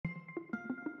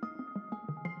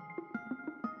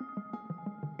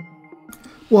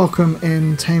Welcome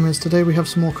in, Tamers. Today we have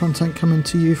some more content coming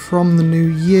to you from the new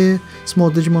year. Some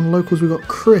more Digimon locals. We've got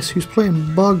Chris, who's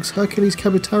playing Bugs,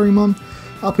 HerculesKabuterimon,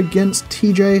 up against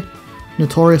TJ,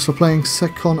 notorious for playing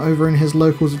Secon over in his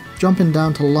locals, jumping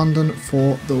down to London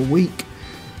for the week.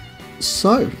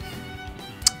 So,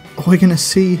 we're going to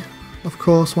see, of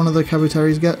course, one of the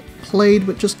Kabuteris get played,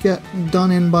 but just get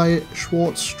done in by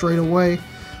Schwartz straight away.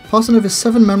 Passing over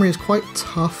 7 memory is quite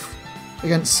tough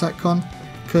against Secon,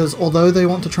 because although they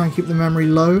want to try and keep the memory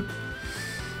low,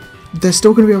 they're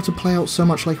still going to be able to play out so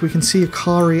much. Like, we can see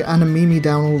Akari and a Mimi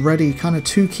down already, kind of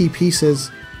 2 key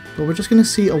pieces. But we're just going to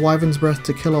see a Wyvern's Breath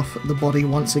to kill off the body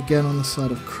once again on the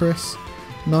side of Chris.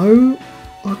 No,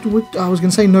 I was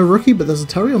going to say no rookie, but there's a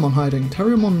Terriermon hiding.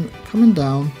 Terriermon coming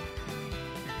down.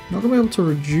 Not going to be able to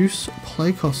reduce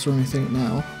play costs or anything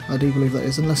now. I do believe that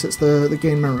is, unless it's the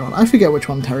gain memory one. I forget which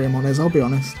one Terriermon is, I'll be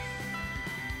honest.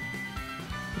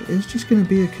 It's just going to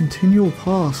be a continual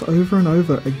pass over and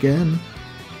over again.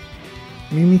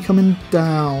 Mimi coming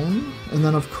down, and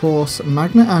then of course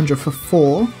Magna Anja for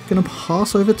 4. Going to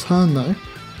pass over turn though,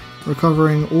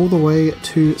 recovering all the way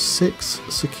to 6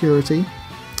 security.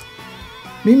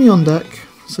 Mimi on deck,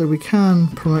 so we can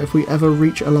promote if we ever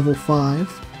reach a level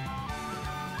 5.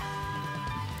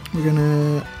 We're going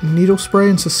to Needle Spray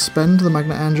and suspend the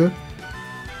Magna Anja.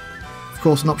 Of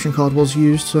course, an option card was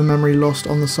used, so memory lost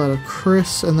on the side of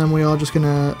Chris, and then we are just going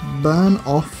to burn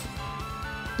off,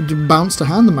 bounce to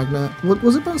hand the Magna.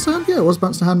 Was it bounce to hand? Yeah, it was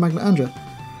bounce to hand Magna Anja.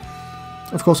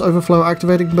 Of course, overflow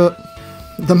activating, but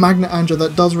the Magna Anja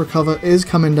that does recover is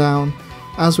coming down,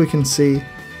 as we can see.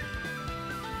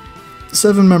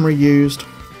 7 memory used,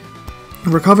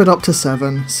 recovered up to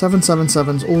 7,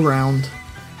 7/7/7s all round.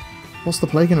 What's the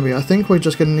play going to be? I think we're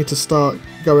just going to need to start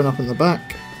going up in the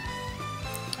back.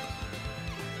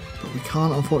 We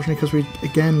can't, unfortunately, because we,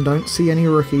 again, don't see any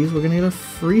rookies. We're going to get a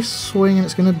free swing, and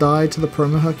it's going to die to the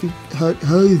promo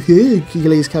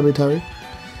Hercules Kabuteri.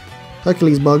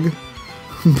 Hercules Bug.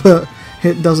 But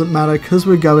it doesn't matter, because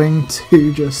we're going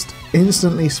to just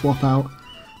instantly swap out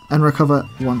and recover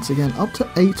once again. Up to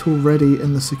 8 already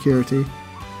in the security.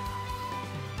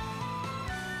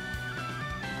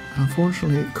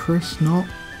 Unfortunately, Chris not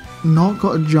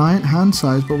got a giant hand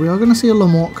size, but we are going to see a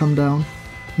Lamort come down.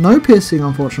 No piercing,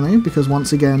 unfortunately, because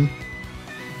once again,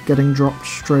 getting dropped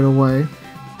straight away.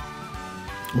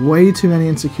 Way too many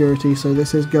insecurity, so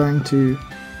this is going to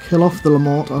kill off the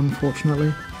Lamort,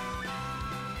 unfortunately.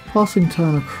 Passing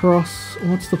turn across.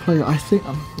 What's the play?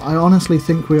 I honestly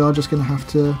think we are just going to have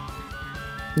to...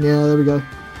 Yeah, there we go.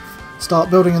 Start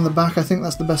building in the back. I think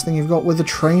that's the best thing you've got with the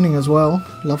training as well.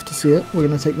 Love to see it. We're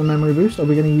going to take the memory boost. Are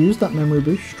we going to use that memory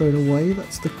boost straight away?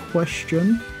 That's the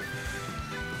question.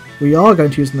 We are going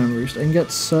to use the memory boost and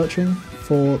get searching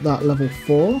for that level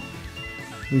 4.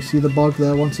 We see the bug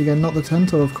there once again, not the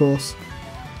Tento of course,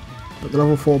 but the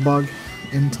level 4 bug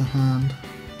into hand.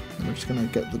 And we're just going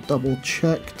to get the double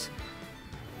checked.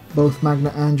 Both Magna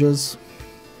Anjas.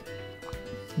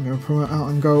 I'm going to promote out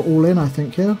and go all in, I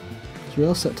think, here. So we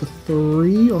are set to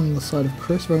 3 on the side of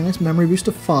Chris. Very nice. Memory boost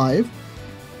to 5.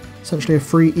 Essentially a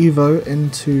free Evo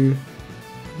into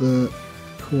the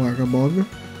Quagabog.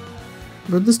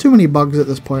 But there's too many bugs at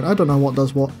this point. I don't know what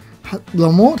does what.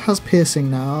 Lamort has piercing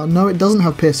now. No, it doesn't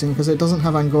have piercing because it doesn't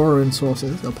have Angora in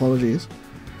sources. Apologies.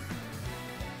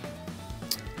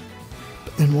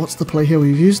 But then what's the play here?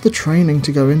 We've used the training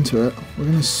to go into it. We're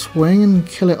going to swing and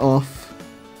kill it off.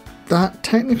 That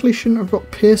technically shouldn't have got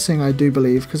piercing, I do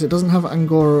believe, because it doesn't have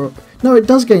Angora. No, it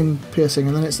does gain piercing,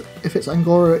 and then if it's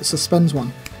Angora, it suspends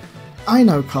one. I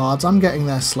know cards. I'm getting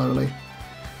there slowly.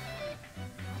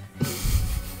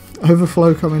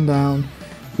 Overflow coming down.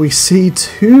 We see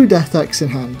 2 Death X in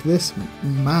hand. This,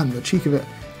 man, the cheek of it.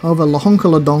 However,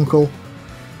 Lahonkaladonkle,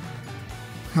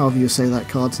 however you say that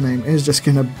card's name, is just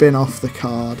going to bin off the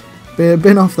card.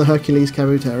 Bin off the Hercules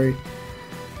Kabuteri.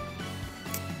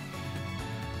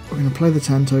 We're going to play the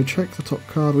Tento, check the top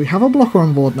card. We have a blocker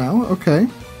on board now, okay.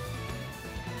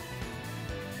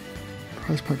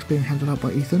 Prize packs being handed out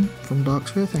by Ethan from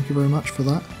Darksphere, thank you very much for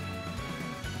that.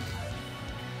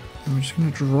 And we're just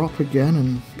going to drop again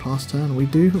and pass turn. We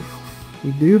do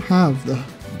have the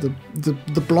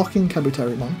blocking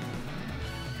Kabuterimon.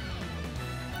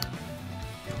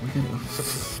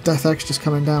 Death X just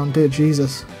coming down, dear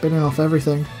Jesus, binning off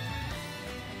everything.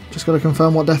 Just got to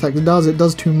confirm what Death X does. It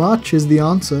does too much is the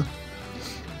answer.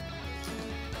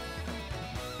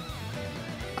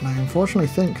 And I unfortunately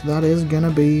think that is going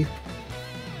to be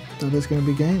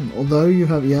game. Although you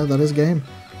have, yeah, that is game.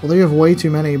 Although you have way too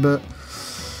many, but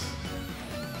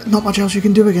not much else you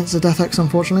can do against the Death X,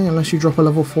 unfortunately, unless you drop a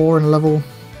level 4 and a level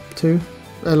 2,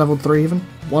 level 3 even,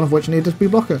 one of which needed to be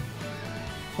blocker.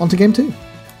 On to game 2.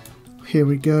 Here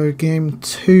we go, game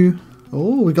 2.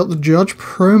 Oh, we got the Judge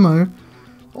promo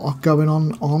going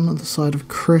on the side of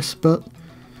Chris, but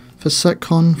for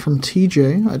Setcon from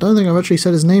TJ. I don't think I've actually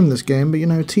said his name this game, but you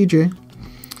know, TJ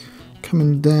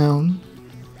coming down.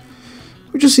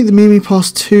 We just see the Mimi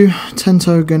pass 2.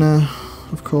 Tento gonna,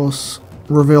 of course,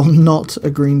 reveal not a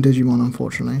green Digimon,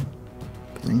 unfortunately.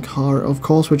 But then Kara, of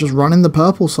course, we're just running the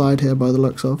purple side here by the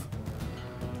looks of.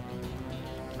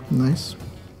 Nice.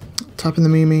 Tapping the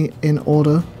Mimi in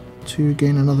order to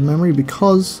gain another memory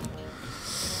because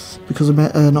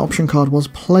an option card was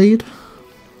played.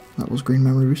 That was green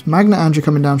memory boost. Magna Andrew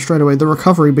coming down straight away. The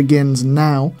recovery begins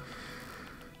now.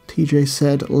 TJ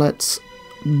said, let's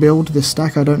build this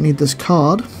stack. I don't need this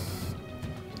card.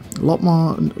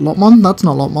 Lotmon? That's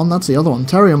not Lotmon, that's the other one.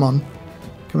 Terriermon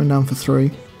coming down for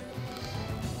 3.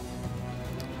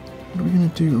 What are we going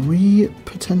to do? Are we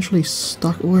potentially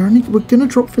stuck? We're going to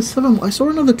drop for 7. I saw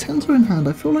another Tento in hand.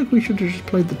 I feel like we should have just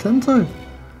played the Tento.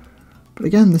 But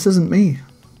again, this isn't me.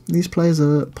 These players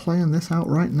are playing this out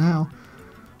right now.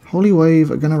 Holy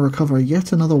Wave are going to recover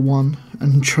yet another 1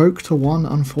 and choke to 1,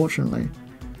 unfortunately.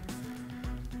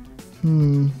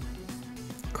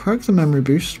 Crack the memory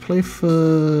boost. Play for...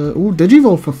 Ooh,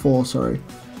 Digivolve for 4, sorry.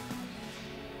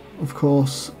 Of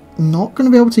course, not going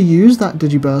to be able to use that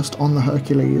Digiburst on the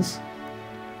Hercules.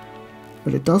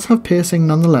 But it does have piercing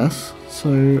nonetheless,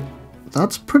 so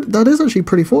that is actually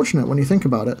pretty fortunate when you think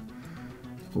about it.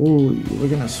 Ooh, we're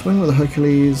going to swing with the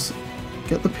Hercules,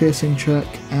 get the piercing check,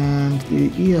 and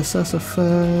the ESS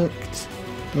effect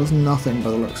does nothing by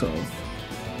the looks of.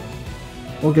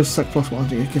 Or gives Sec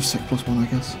 +1, yeah, gives Sec +1 I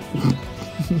guess.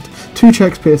 2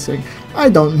 checks piercing. I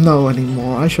don't know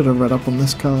anymore. I should have read up on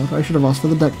this card. I should have asked for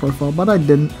the deck profile, but I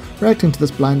didn't. Reacting to this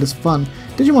blind is fun.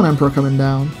 Digimon Emperor coming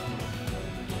down.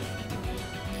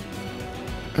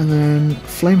 And then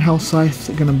Flame Hell Scythe,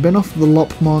 going to bin off the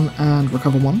Lopmon and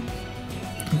recover 1.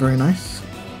 Very nice.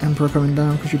 Emperor coming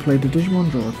down because you played a Digimon,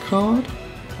 draw a card.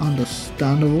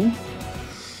 Understandable.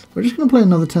 We're just going to play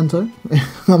another Tento.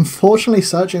 Unfortunately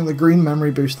searching the green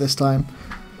memory boost this time.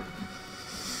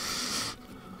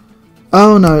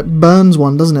 Oh no, it burns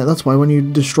 1, doesn't it? That's why when you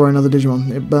destroy another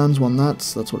Digimon, it burns 1.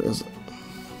 That's what it is.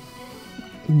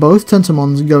 Both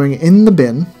Tentomons going in the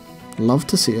bin. Love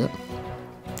to see it.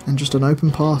 And just an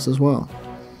open pass as well.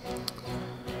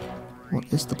 What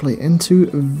is the play? Into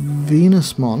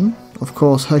Venusmon. Of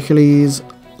course, Hercules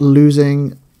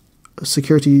losing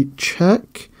security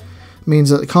check means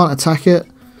that it can't attack it.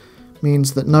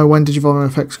 Means that no when Digivolving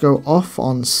effects go off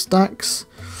on stacks.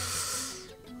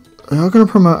 They are going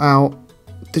to promote out.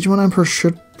 Digimon Emperor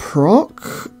should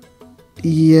proc.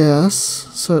 Yes.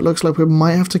 So it looks like we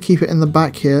might have to keep it in the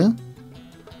back here.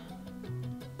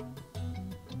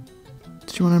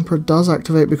 Digimon Emperor does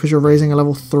activate because you're raising a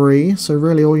level 3. So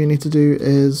really all you need to do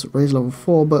is raise level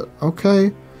 4. But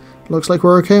okay. Looks like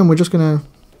we're okay and we're just going to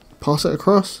pass it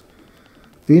across.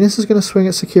 Venus is going to swing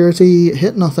at security.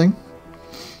 Hit nothing.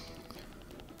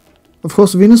 Of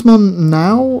course, Venusmon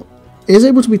now is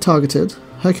able to be targeted.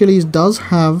 Hercules does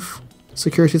have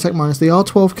security attack minus. They are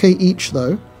 12k each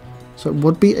though, so it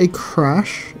would be a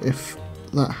crash if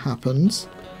that happens.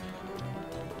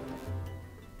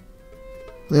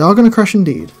 They are going to crash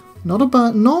indeed. Not a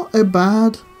bad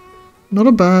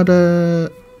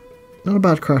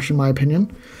crash in my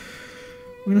opinion.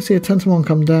 We're going to see a Tentomon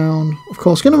come down. Of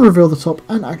course, going to reveal the top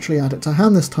and actually add it to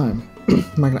hand this time.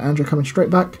 Magna Andrew coming straight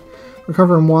back,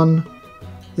 recovering 1.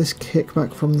 This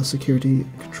kickback from the security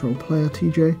control player,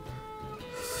 TJ.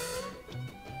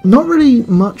 Not really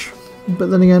much, but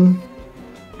then again,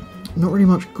 not really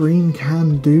much green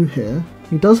can do here.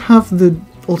 He does have the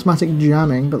automatic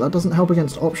jamming, but that doesn't help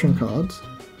against option cards.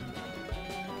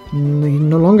 He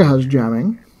no longer has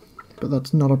jamming, but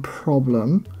that's not a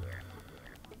problem.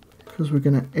 Because we're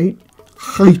going to 8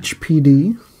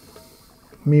 HPD.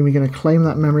 Mimi going to claim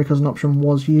that memory because an option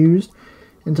was used.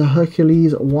 Into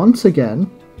Hercules once again.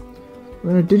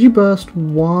 We're going to Digiburst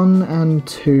 1 and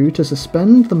 2 to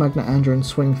suspend the Magna Andrew and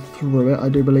swing through it, I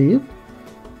do believe.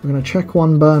 We're going to check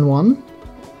 1, burn 1.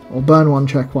 Or burn 1,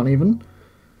 check 1 even.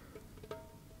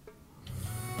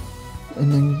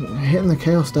 And then hitting the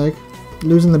Chaos Egg.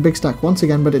 Losing the big stack once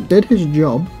again, but it did his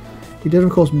job. He did, of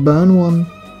course, burn 1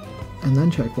 and then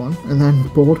check 1. And then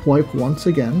board wipe once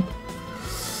again.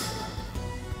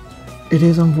 It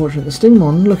is unfortunate. The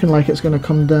Stingmon looking like it's going to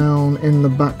come down in the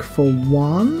back for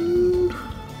 1.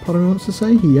 Part of me wants to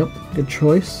say, yep, good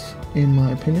choice, in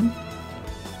my opinion.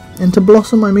 Into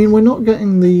Blossom, I mean, we're not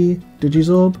getting the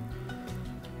Digizorb.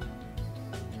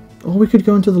 Or we could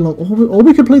go into the... Or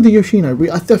we could play the Yoshino.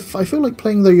 I feel like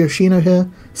playing the Yoshino here,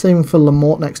 saving for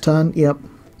Lamort next turn, yep.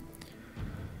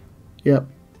 Yep.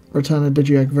 Return a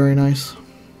Digi-Egg, very nice.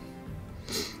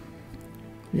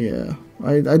 Yeah.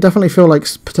 I definitely feel like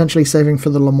potentially saving for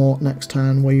the Lamort next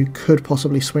turn, where you could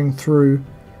possibly swing through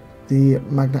the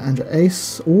Magnet Anja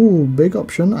Ace. Ooh, big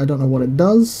option. I don't know what it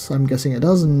does. I'm guessing it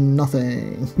does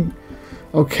nothing.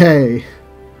 Okay.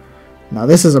 Now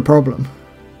this is a problem.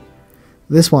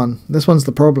 This one's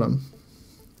the problem.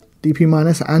 DP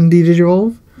minus and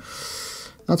D-Digivolve?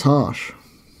 That's harsh.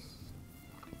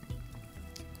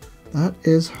 That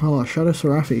is harsh. Shadow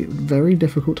Seraphi, very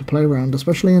difficult to play around,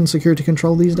 especially in security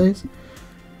control these days.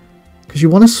 Because you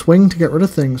want to swing to get rid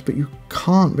of things, but you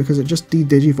can't because it just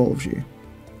de-digivolves you.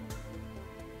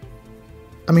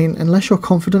 I mean, unless you're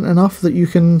confident enough that you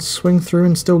can swing through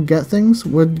and still get things,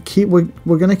 we're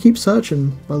going to keep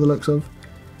searching by the looks of.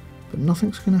 But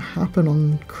nothing's going to happen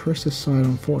on Chris's side,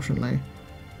 unfortunately.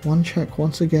 One check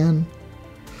once again.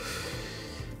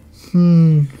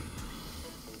 I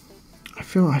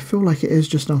feel like it is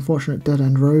just an unfortunate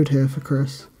dead-end road here for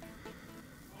Chris.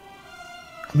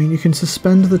 I mean, you can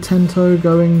suspend the Tento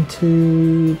going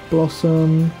to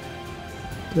Blossom,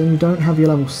 but then you don't have your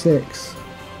level 6.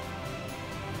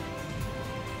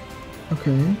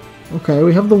 Okay,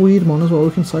 we have the Weedmon as well.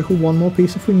 We can cycle one more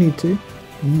piece if we need to.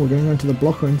 We're going to go into the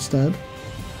blocker instead.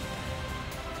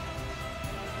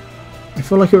 I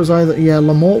feel like it was either... Yeah,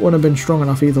 Lamort would have been strong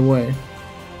enough either way.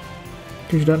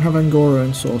 Because you don't have Angora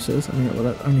and sources. I mean, it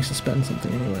would only suspend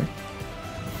something anyway.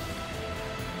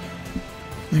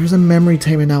 There is a Memory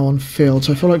Tamer now on field,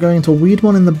 so I feel like going into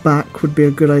Weedmon in the back would be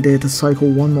a good idea to cycle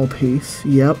one more piece.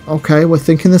 Yep, okay, we're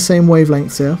thinking the same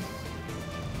wavelengths here.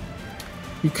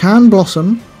 You can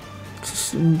Blossom,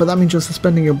 but that means you're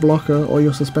suspending your blocker or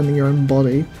you're suspending your own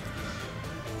body.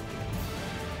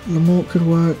 Lamort could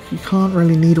work. You can't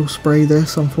really Needle Spray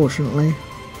this, unfortunately.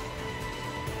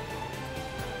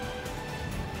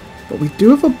 But we do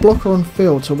have a blocker on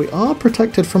field, so we are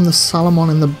protected from the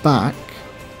Salamon in the back.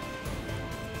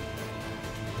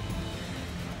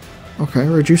 Okay,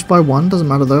 reduced by 1, doesn't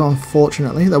matter though,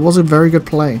 unfortunately. That was a very good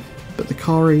play, but the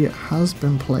Kari has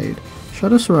been played.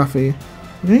 Shadow Seraphi.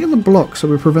 We're going to get the block so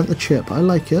we prevent the chip. I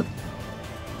like it.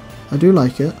 I do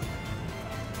like it.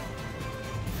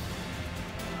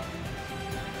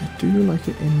 I do like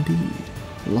it indeed.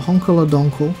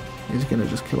 Lahonkaladonkle is going to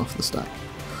just kill off the stack.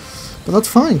 But that's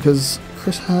fine, because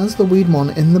Chris has the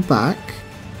Weedmon in the back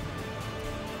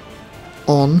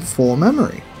on 4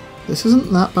 memory. This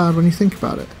isn't that bad when you think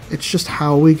about it. It's just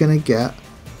how we're going to get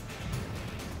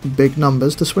big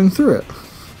numbers to swing through it.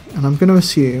 And I'm going to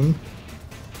assume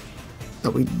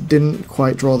that we didn't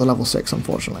quite draw the level 6,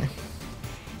 unfortunately.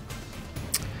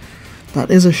 That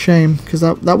is a shame, because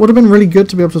that would have been really good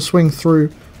to be able to swing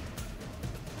through.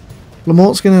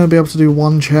 Lamort's going to be able to do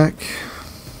 1 check.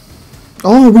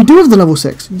 Oh, we do have the level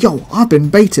 6! Yo, I've been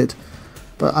baited!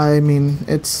 But I mean,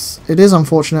 it is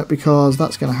unfortunate because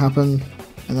that's going to happen.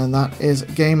 And then that is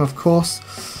game, of course.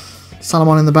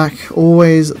 Salamon in the back,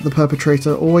 always the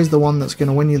perpetrator, always the one that's going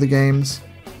to win you the games.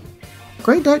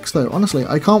 Great decks though, honestly.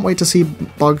 I can't wait to see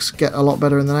bugs get a lot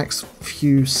better in the next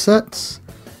few sets.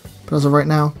 But as of right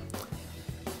now,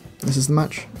 this is the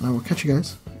match, and I will catch you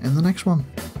guys in the next one.